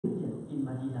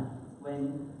Medina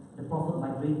when the Prophet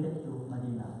migrated to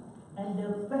Medina. And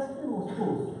the question was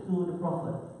posed to the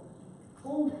Prophet,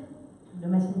 "Oh, the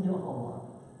Messenger of Allah,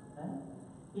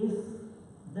 is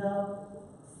the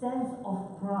sense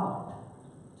of proud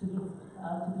to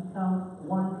become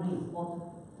one race,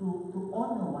 or to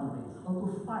honor one race, or to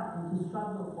fight and to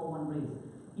struggle for one race,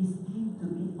 is deemed to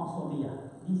be asabiyah."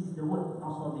 This is the word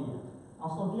asabiyah.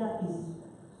 Asabiyah is,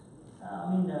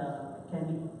 can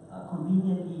be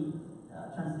conveniently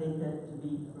translated to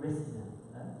be racism.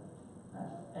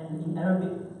 And in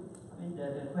Arabic,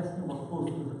 the question was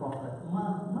posed to the Prophet,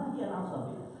 "Ma hiya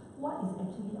al-asabiyah?" What is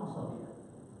actually asabiyah?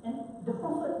 And the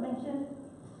Prophet mentioned,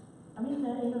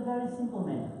 in a very simple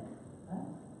manner,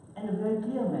 and a very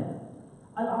clear manner.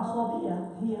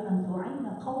 Al-asabiyah hiya an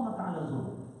tu'ina qawmaka ala zulm.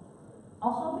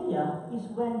 Asabiyah is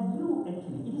when you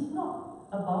actually, it is not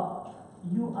about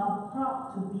you are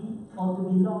proud to be or to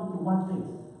belong to one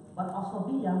race, but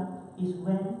asabiyah is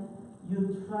when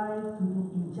you try to do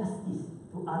injustice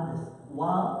to others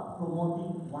while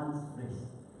promoting one's race.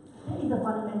 That is the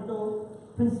fundamental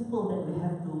principle that we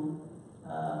have to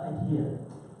adhere.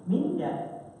 Meaning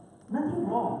that nothing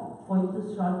wrong for you to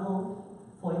struggle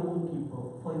for your own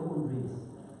people, for your own race.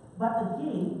 But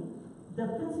again, the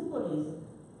principle is,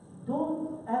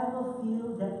 don't ever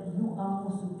feel that you are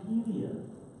more superior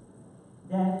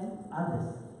than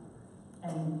others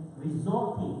and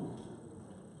resorting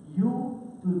you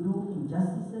to do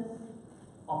injustices,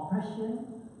 oppression,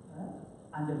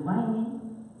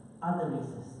 undermining other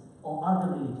races or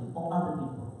other religions or other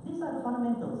people. These are the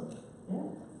fundamentals. Yeah?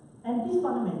 And these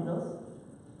fundamentals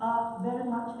are very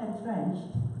much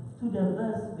entrenched to the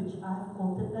verse which I have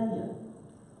quoted earlier.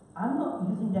 I'm not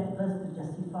using that verse to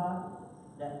justify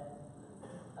that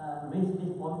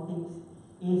race-based politics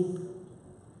is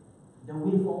the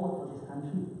way forward for this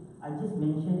country. I just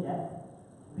mentioned that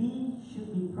we should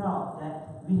be proud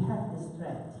that we have the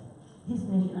strength. This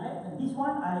nation, this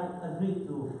one I agree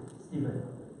to Stephen,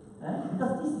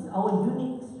 because this is our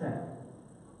unique strength.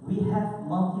 We have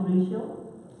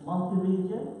multiracial,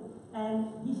 multi-religion, and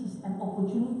this is an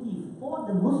opportunity for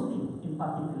the Muslim in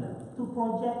particular to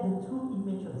project the true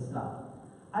image of Islam.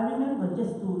 I remember,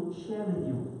 just to share with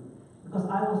you, because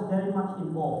I was very much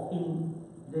involved in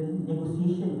the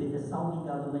negotiation with the Saudi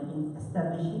government in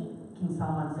establishing King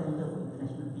Salman Center for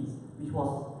International Peace, which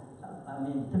was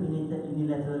terminated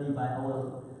unilaterally by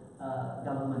our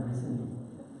government recently.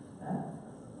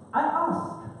 I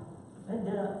asked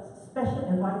the special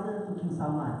advisor to King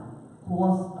Salman, who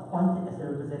was appointed as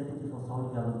a representative of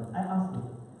Saudi government, I asked him,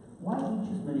 "Why do you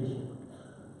choose Malaysia?"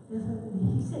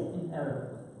 He said in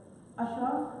Arabic,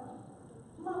 "Ashraf,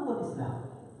 ma huwa Islam?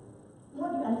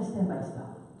 What do you understand by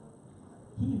Islam?"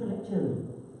 He even lectured me.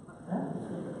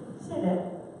 He said that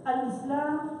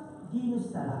Al-Islam dinus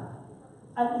salam,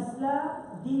 Al-Islam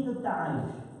dinut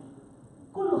ta'ayush.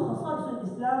 كل خصائص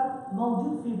الإسلام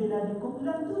موجود في بلادكم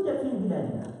لم توجد في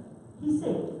بلادنا. He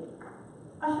said,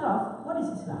 "Ashraf, what is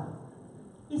Islam?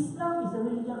 Islam is a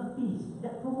religion of peace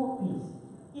that promotes peace.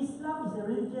 Islam is a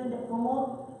religion that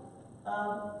promotes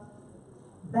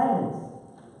balance.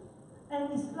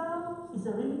 And Islam is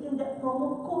a religion that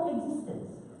promotes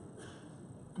coexistence,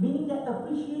 meaning that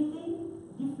appreciating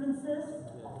differences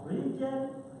of religion,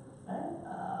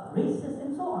 races,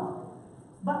 and so on.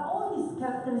 But all these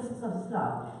characteristics of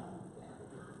Islam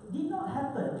did not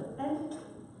happen, and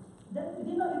that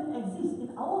did not even exist in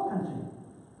our country.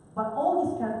 But all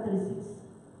these characteristics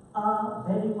are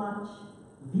very much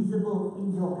visible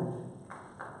in your country.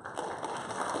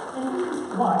 And this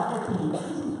is why, actually, this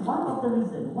is one of the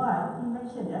reasons why he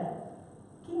mentioned that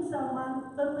King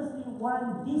Salman purposely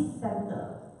wanted this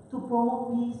center to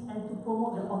promote peace and to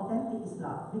promote the authentic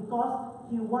Islam, because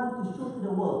he wanted to show to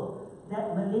the world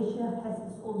that Malaysia has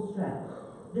its own strength.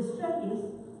 The strength is,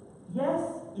 yes,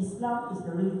 Islam is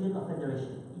the religion of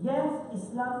federation. Yes,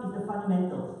 Islam is the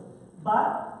fundamentals.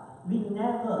 But we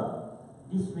never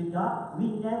disregard, we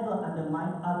never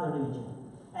undermine other religions.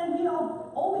 And we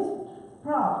are always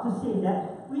proud to say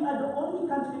that we are the only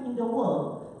country in the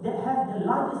world that has the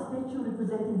largest statue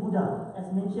representing Buddha,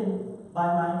 as mentioned by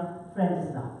my friend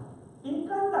just now. In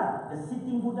Kelantan, the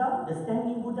sitting Buddha, the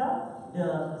standing Buddha,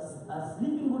 the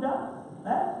sleeping Buddha,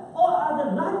 all are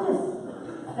the largest.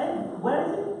 And where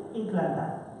is it? In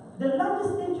Kelantan. The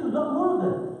largest statue, Lord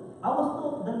Murugan, I was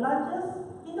told the largest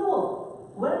in the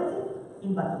world. Where is it?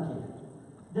 In Batu Cave.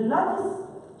 The largest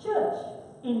church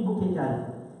in Bukit Jalil.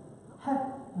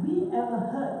 Have we ever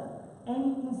heard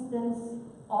any instance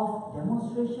of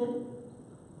demonstration,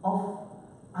 of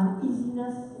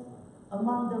uneasiness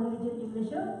among the religion in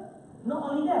Malaysia? Not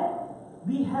only that,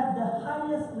 we have the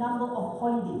highest number of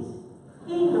holidays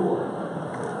in the world.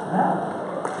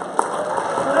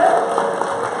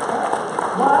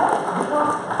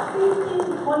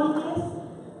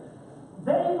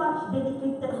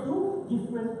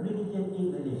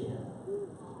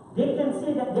 They can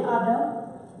say that they are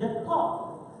the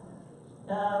top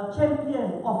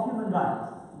champion of human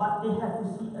rights, but they have to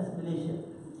see us Malaysia.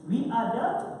 We are the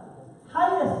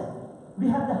highest, we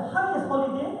have the highest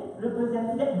holiday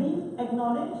represented that we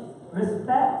acknowledge,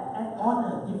 respect and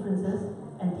honor differences,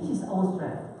 and this is our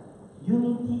strength.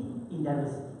 Unity in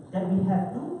diversity. That we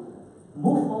have to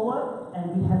move forward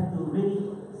and we have to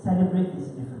really celebrate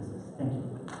these differences. Thank you.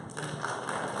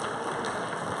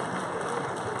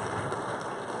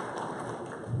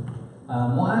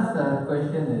 Muaz's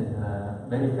question is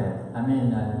very fair. I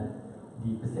mean,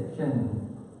 the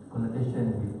perception,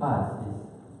 connotation with past is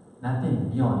nothing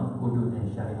beyond hudud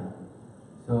and Sharia.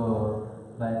 So,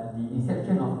 but the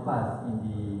inception of past in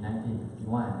the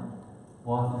 1951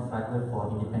 was the struggle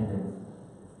for independence.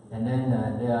 And then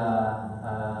there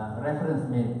are reference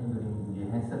made during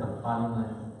the Hansard of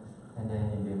Parliament and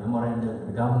then in the memorandum of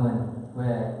the government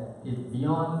where it's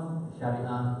beyond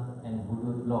Sharia and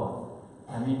hudud law.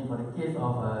 I mean, for the case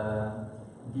of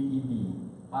DEB,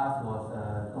 PAS was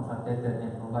consulted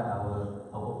and provide our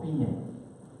opinion.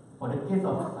 For the case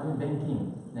of Islamic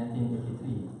banking,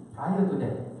 1983, prior to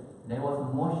that, there was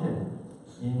a motion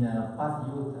in PAS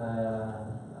Youth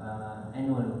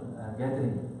annual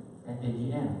gathering at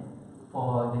AGM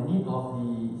for the need of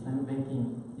the Islamic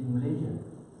banking in Malaysia.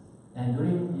 And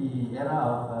during the era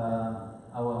of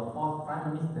our fourth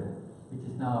Prime Minister, which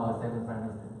is now our seventh Prime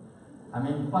Minister, I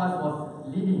mean, PAS was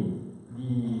leading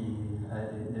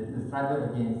the struggle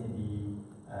against the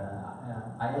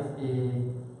ISA,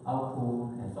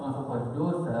 AUKU, and so on and so forth,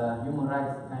 those human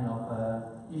rights kind of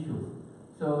issues.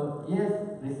 So yes,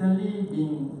 recently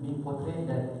being portrayed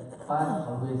that PAS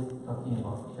always talking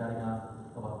about Sharia,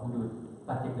 about hudud,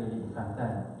 particularly in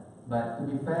Kelantan. But to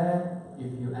be fair,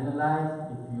 if you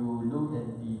analyze, if you look at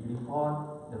the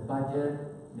report, the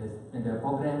budget, the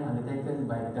program undertaken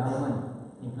by the government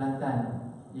in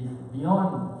Kelantan is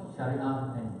beyond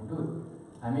Sharia and hudud.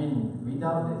 I mean,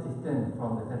 without the assistance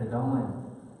from the federal government,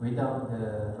 without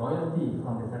the royalty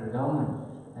from the federal government,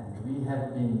 and we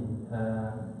have been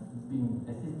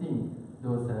assisting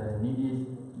those needy,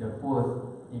 the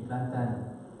poor in Kelantan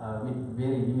with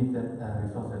very limited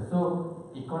resources.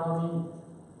 So, economy,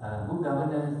 good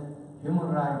governance, human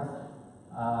rights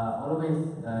are always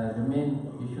the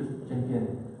main issues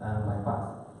championed by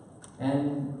PAS.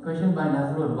 And question by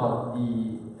Nazrul about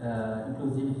the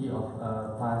inclusivity of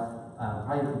PAS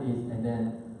prior to this and then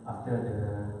after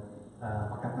the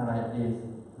Pakatan Rakyat days,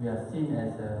 we are seen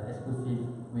as exclusive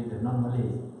with the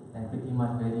non-Malays and pretty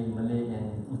much very Malay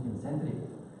and Muslim-centric.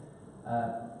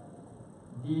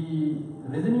 The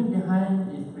reasoning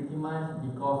behind is pretty much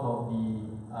because of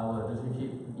our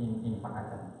relationship in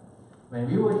Pakatan. When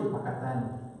we were in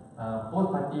Pakatan,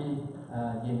 both parties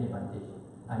gained advantage.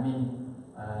 I mean,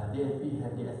 DAP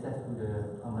had the access to the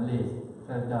Malays,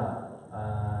 Felda,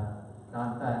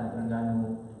 Kelantan,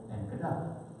 Terengganu, and Kedah.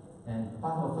 And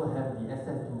PAS also have the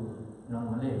access to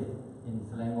non-Malays in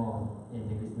Selangor, in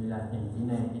Negeri Sembilan, in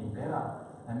Penang, in Perak.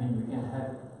 I mean, we can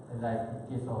have like the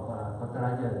case of Kota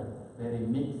Raja, very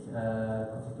mixed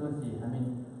constituency. I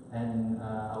mean, and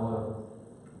our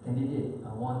candidate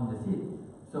won the seat.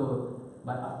 So,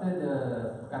 but after the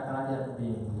Kota Raja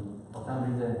being, for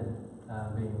some reason,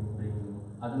 being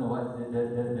I don't know what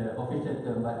the official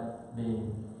term, but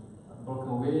being broken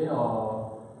away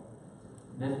or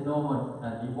there's no more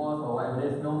divorce or whatever,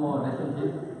 there's no more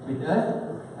relationship with us.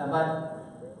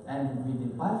 And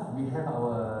within PAS, we have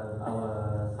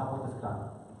our supporters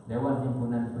club, Dewan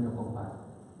Himpunan Penyokong PAS,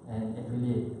 and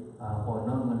affiliate for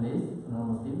non-Malays,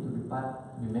 non-Muslim to be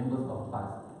members of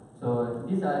PAS. So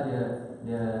these are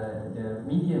the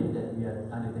medium that we are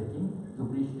undertaking to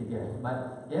bridge the gap.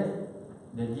 But yes,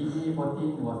 the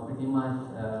GE14 was pretty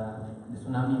much the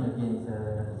tsunami against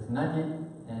Najib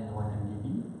and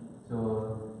 1MDB. So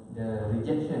the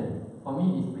rejection for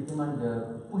me is pretty much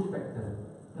the push factor,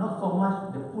 not so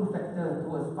much the pull factor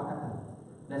towards Pakatan.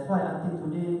 That's why until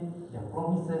today, their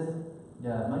promises,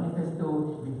 their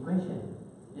manifesto is being questioned.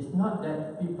 It's not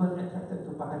that people attracted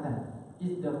to Pakatan.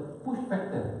 It's the push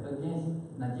factor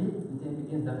against Najib,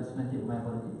 against Dr. Najib, my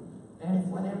apology, and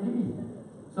 1MDB.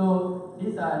 So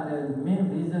these are the main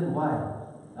reason why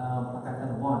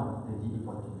Pakatan won the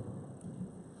GE14.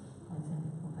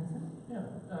 Yeah,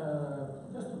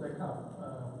 just to back up,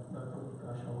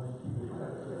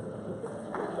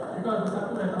 because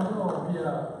satu dan Allah we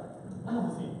are one of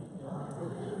the same.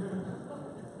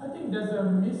 I think there's a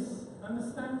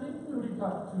misunderstanding with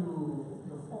regard to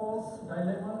the false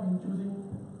dilemma in choosing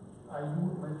are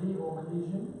you Malay or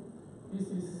Malaysian.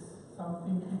 This is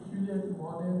something peculiar to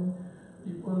modern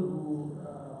people who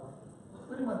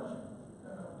pretty much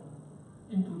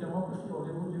into democracy or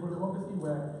liberal democracy,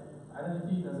 where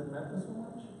identity doesn't matter so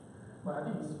much. But I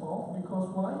think it's false because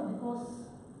why? Because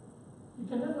you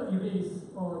can never erase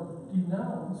or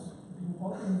denounce the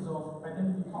importance of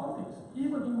identity politics,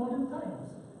 even in modern times.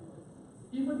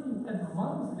 Even in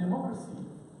advanced democracy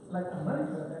like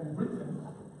America and Britain,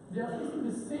 they are facing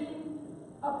the same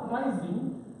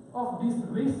uprising of this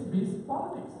race-based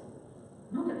politics.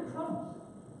 Look at Trump.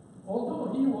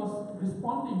 Although he was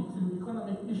responding to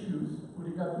economic issues with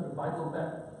regard to the Bible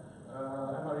Belt,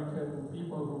 American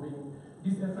people who've been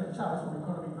disenfranchised from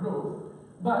economic growth,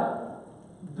 but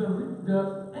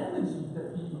the energy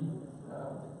that he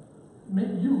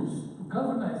made use to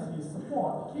galvanize his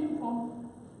support came from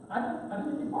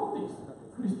identity politics,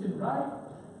 Christian right,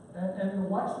 and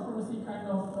white supremacy kind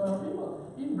of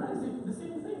people. In Brexit, the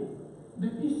same thing. The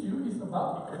issue is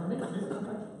about economic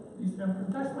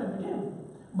disenfranchisement again.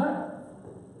 But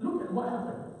look at what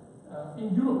happened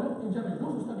in Europe, in general.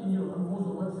 Those who study in Europe, most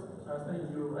of us study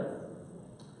in Europe, right?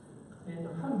 In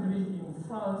Hungary, in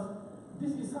France,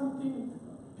 this is something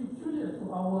peculiar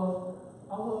to our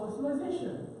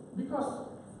civilization because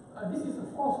this is a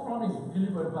false promise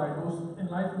delivered by those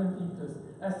Enlightenment thinkers,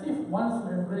 as if once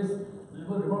you embrace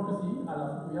liberal democracy, a la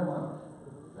Fukuyama,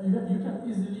 you can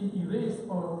easily erase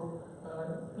or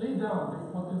play down the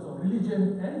importance of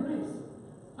religion and race.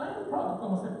 I am proud to call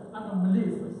myself, I'm a Malay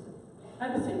first. At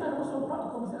the same time, I'm also proud to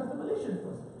call myself as a Malaysian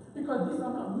first, because these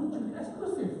are not mutually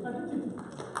exclusive identities.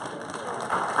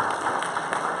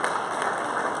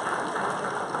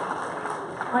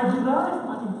 I derive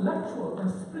my intellectual and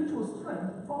spiritual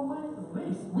strength from my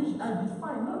race, which I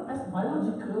define not as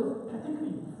biological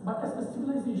category, but as a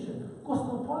civilization,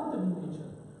 cosmopolitan in nature.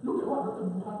 Look at what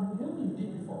Dr. Muhammad Helmi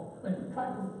did before, when he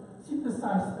tried to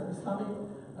synthesize the Islamic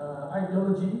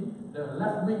ideology, the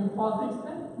left-wing politics,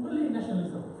 and Malay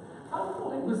nationalism.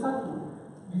 UMNO and Bersatu,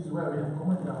 this is where we have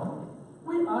common ground,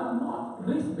 we are not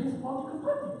race-based political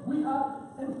party. We are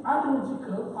an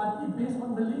ideological party based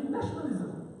on Malay nationalism.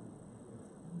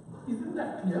 Isn't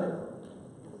that clear?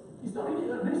 It's not really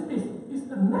a race-based,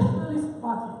 it's a nationalist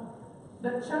party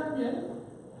that champions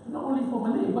not only for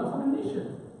Malay but for the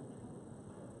nation.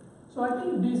 So I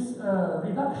think this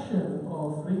reduction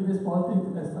of race-based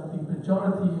politics as something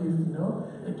pejorative,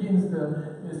 against the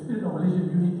spirit of Malaysian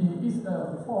unity is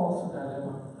a false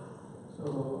dilemma. So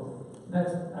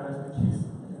that's my case.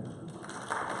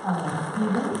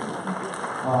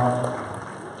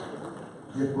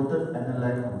 You have quoted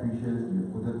Analyte Confucius, you have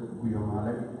quoted Fukuyama.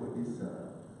 Let me quote this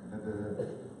another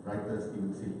writer,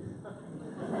 Stephen Singh.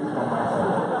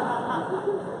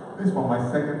 This is from my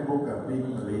second book, Being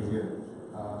Malaysia,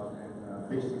 and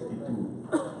page 62.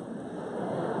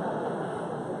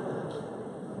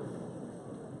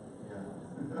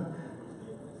 Yeah.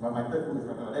 But my third book is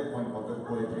that's more important,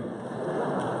 poetry.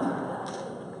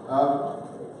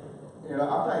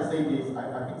 After I say this,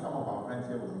 I think some of our friends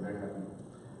here will be very happy.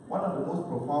 One of the most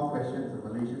profound questions a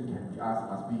Malaysian can be asked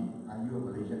must be, are you a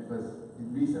Malaysian first?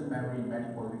 In recent memory,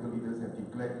 many political leaders have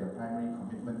declared their primary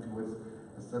commitment towards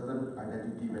a certain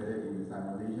identity, whether it is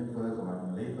I'm Malaysian first or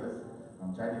I'm Malay first,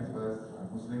 I'm Chinese first, I'm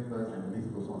Muslim first, and the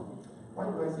list goes on. Why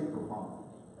do I say profound?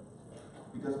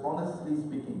 Because honestly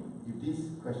speaking, if this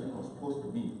question was posed to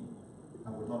me,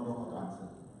 I would not know how to answer.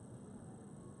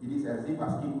 It is as if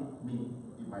asking me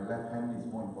if my left hand is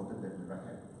more important than my right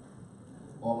hand,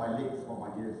 or my legs, or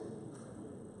my ears.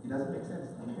 It doesn't make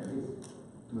sense to me, at least,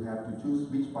 to have to choose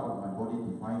which part of my body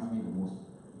defines me the most.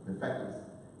 The fact is,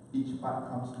 each part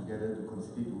comes together to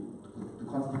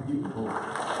constitute the whole.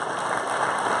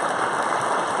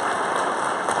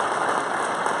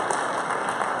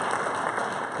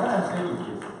 What I'm saying is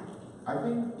this: I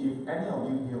think if any of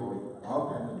you here, or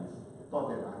our panelists, thought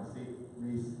that I said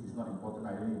race is not important,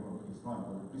 it's not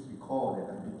important, please recall that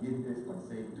I begin this by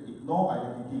saying to ignore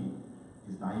identity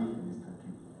is naive in this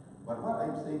country. But what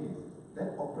I'm saying is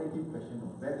that operative question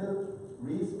of whether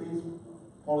race-based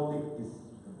politics is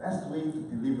the best way to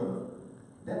deliver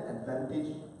that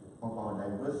advantage of our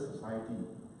diverse society,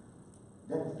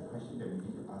 that is the question that we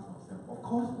need to ask ourselves. Of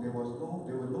course, there were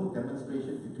no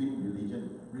demonstrations between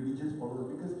religious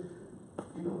followers, because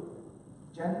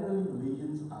generally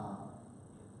Malaysians are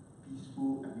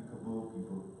peaceful, amicable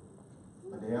people.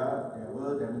 But there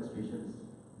were demonstrations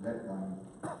led by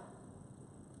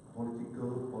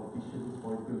politicians,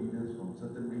 political leaders from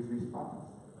certain race-based parties,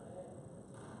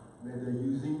 where they're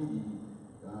using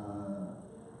the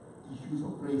issues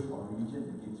of race or religion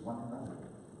against one another.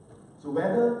 So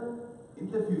whether in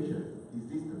the future, is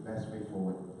this the best way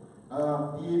forward?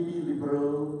 DAP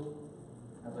liberal,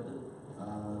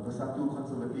 Bersatu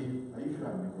conservative, are you sure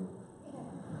I'm liberal?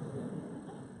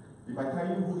 If I tell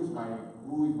you who is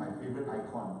my favorite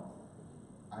icon,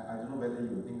 I don't know whether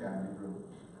you think that I'm liberal.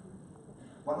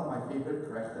 One of my favorite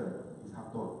characters is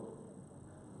Haftor.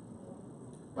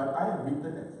 But I have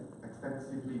written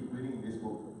extensively, including in this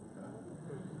book.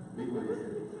 Big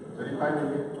Malaysia. 25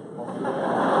 minutes.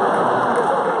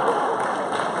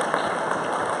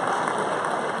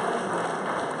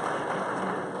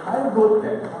 I wrote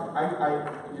that.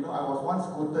 I was once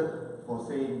quoted for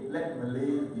saying, let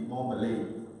Malay be more Malay.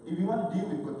 If you want to deal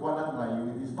with Ketuanan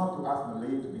Melayu, it is not to ask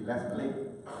Malay to be less Malay.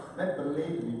 Let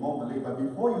Malay to be more Malay. But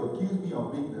before you accuse me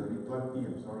of being the Rituan P,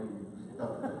 I'm sorry, the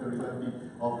Rituan P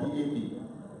of PAP,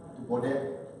 to Bodet,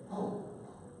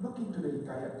 look into the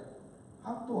Hikayat.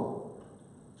 Hang Tuah,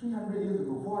 300 years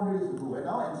ago, 400 years ago, and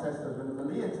our ancestors, when the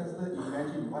Malay ancestor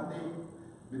imagined one day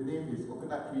beneath his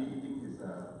coconut tree eating his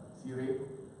sirih,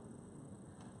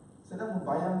 sedang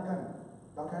membayangkan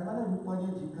bagaimana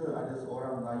rupanya jika ada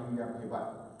seorang Melayu yang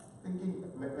hebat. Thinking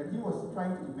when he was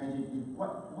trying to imagine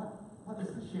what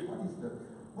is the shape, what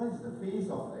is the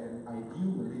face of an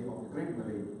ideal Malay, of a great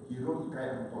Malay, he wrote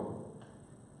Hikayat Hang Tuah.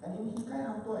 And in Hikayat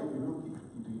Hang Tuah, if you look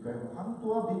into Hikayat Hang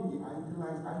Tuah being the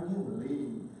idealized ideal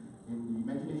Malay in the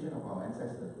imagination of our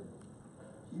ancestors,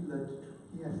 he learned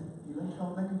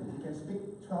 12 languages. He can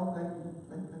speak 12 languages,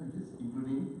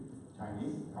 including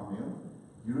Chinese, Tamil,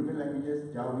 European languages,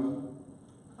 Jawi,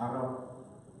 Arab,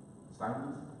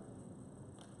 Chinese.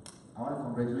 I want to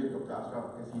congratulate Dr.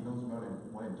 Ashraf because he knows more than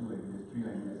 2 languages, 3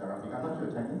 languages Arabic. I'm not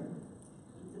sure Chinese.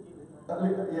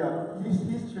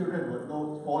 His children would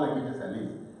know 4 languages at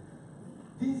least.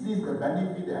 This is the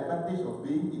benefit, the advantage of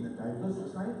being in a diverse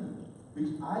society,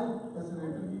 which I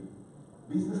personally believe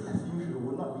business as usual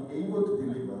will not be able to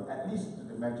deliver, at least to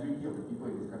the majority of the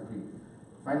people in this country.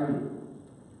 Finally,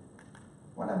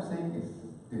 what I'm saying is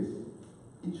this.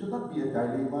 It should not be a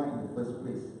dilemma in the first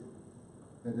place,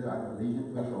 whether I'm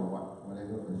Malaysian first or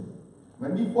whatever first.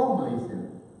 When we formed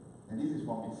Malaysia, and this is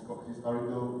from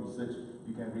historical research,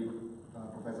 you can read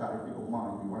Professor Arifin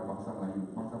Omar if you want Bangsa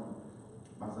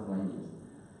Melayu.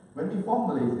 When we formed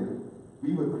Malaysia,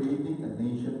 we were creating a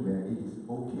nation where it is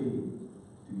okay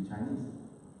to be Chinese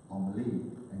or Malay,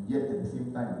 and yet at the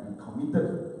same time be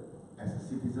committed as a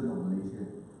citizen of Malaysia.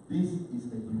 This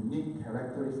is a unique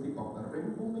characteristic of a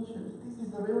rainbow nation. This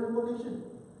is the real rainbow nation.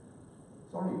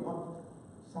 Sorry, not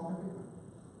South Africa.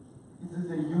 It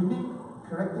is a unique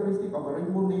characteristic of a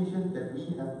rainbow nation that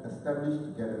we have established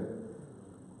together.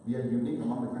 We are unique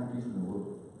among the countries in the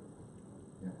world.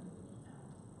 Yeah.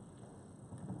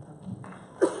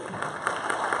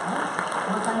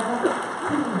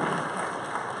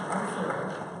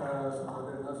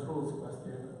 Nasrul's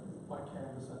question, what can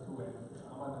Bersatu and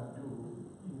Amanah do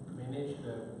to manage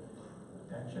the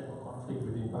tension or conflict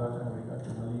within Pakatan with regard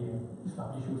to Malay and Islam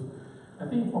issues? I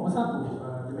think for Bersatu,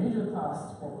 the major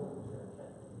task for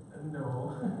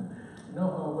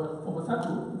but for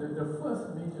Bersatu, the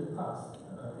first major task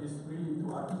is really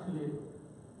to articulate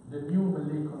the new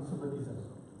Malay conservatism.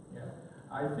 Yeah,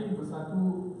 I think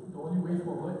Bersatu, the only way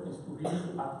forward is to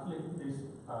really articulate this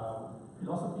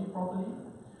philosophy properly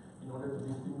in order to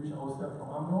distinguish ourselves from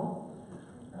UMNO,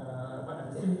 but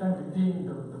at the same time retain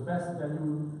the best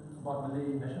value about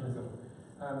Malay nationalism.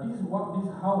 This is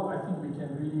how I think we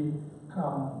can really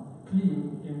come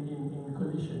clean in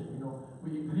coalition.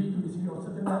 We agree to disagree on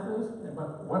certain matters,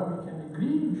 but what we can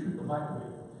agree, we should abide to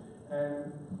it.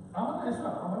 And Amanah as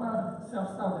well. Amanah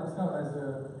self-style themselves as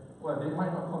they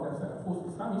might not call themselves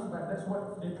post-Islamists, but that's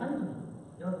what they're trying to be.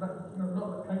 Not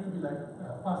trying to be like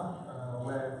past,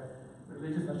 where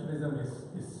religious nationalism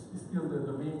is still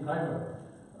the main driver,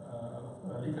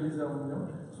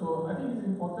 legalism. So I think it's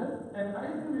important, and I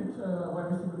agree with what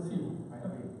Mr. Wilson. I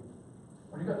agree.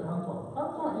 With regard to Hang Tuah.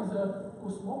 Hang Tuah is a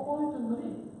cosmopolitan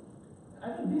Malay.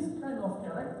 I think this kind of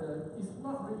character is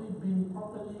not really being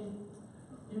properly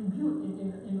imbued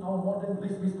in our modern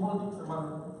race-based politics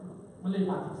among Malay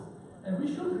parties. And we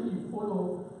should really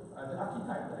follow the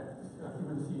archetype that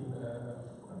Stephen Sin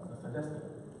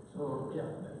suggested. So, yeah,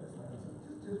 that's my answer.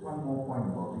 Just one more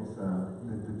point about this,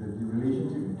 the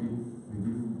relationship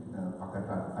within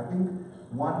Pakatan. I think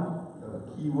one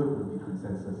keyword will be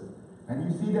consensus. And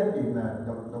you see that in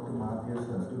Dr. Mahathir's,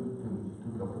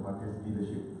 Dr. Mahathir's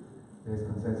leadership. There's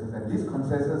consensus, and this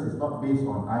consensus is not based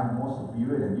on I'm more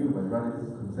superior than you, but rather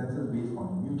this is consensus based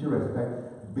on mutual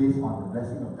respect, based on the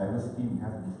blessing of diversity we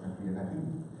have in this country. And I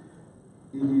think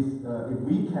it is, if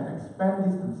we can expand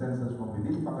this consensus from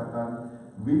within Pakatan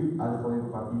with other political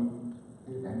party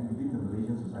and within the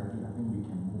Malaysian society, I think we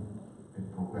can move and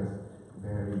progress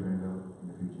very, very well in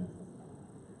the future.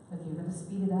 Okay, we're going to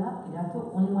speed it up.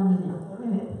 Pidato, only 1 minute. 1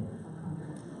 minute.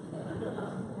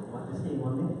 What to say,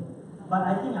 1 minute? But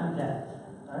I think I'm glad.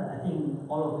 I think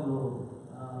all of you,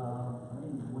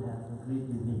 agreed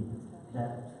with me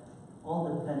that all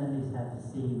the panelists have the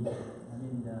same,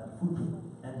 footing,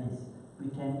 at least. We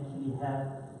can actually have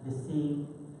the same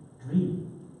dream.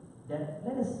 That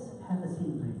let us have the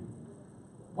same dream.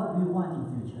 What we want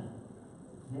in future.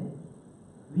 Okay?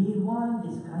 We want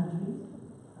this country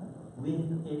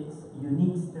with its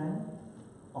unique strength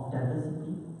of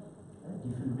diversity,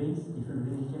 different race, different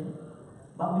religion,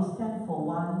 but we stand for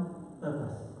one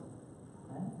purpose.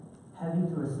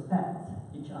 Having to respect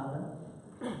each other,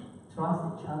 trust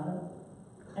each other,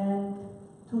 and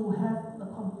to have a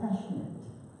compassionate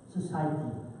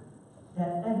society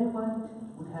that everyone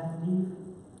would have lived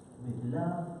with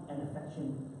love and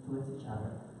affection towards each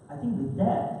other. I think with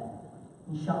that,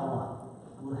 inshallah,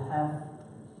 we'll have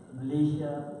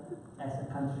Malaysia as a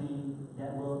country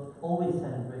that will always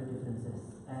celebrate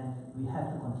differences, and we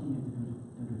have to continue to do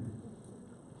it.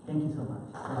 Thank you so much.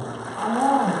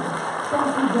 Thank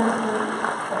you, gentlemen,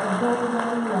 for a very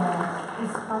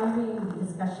inspiring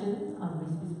discussion on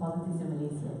race-based politics in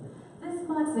Malaysia. This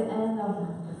marks the end of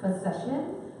the first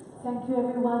session. Thank you,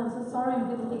 everyone. I'm so sorry we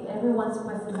couldn't take everyone's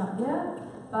questions up here,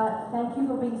 but thank you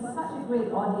for being such a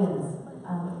great audience.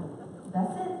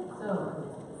 That's it.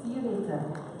 So, see you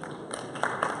later.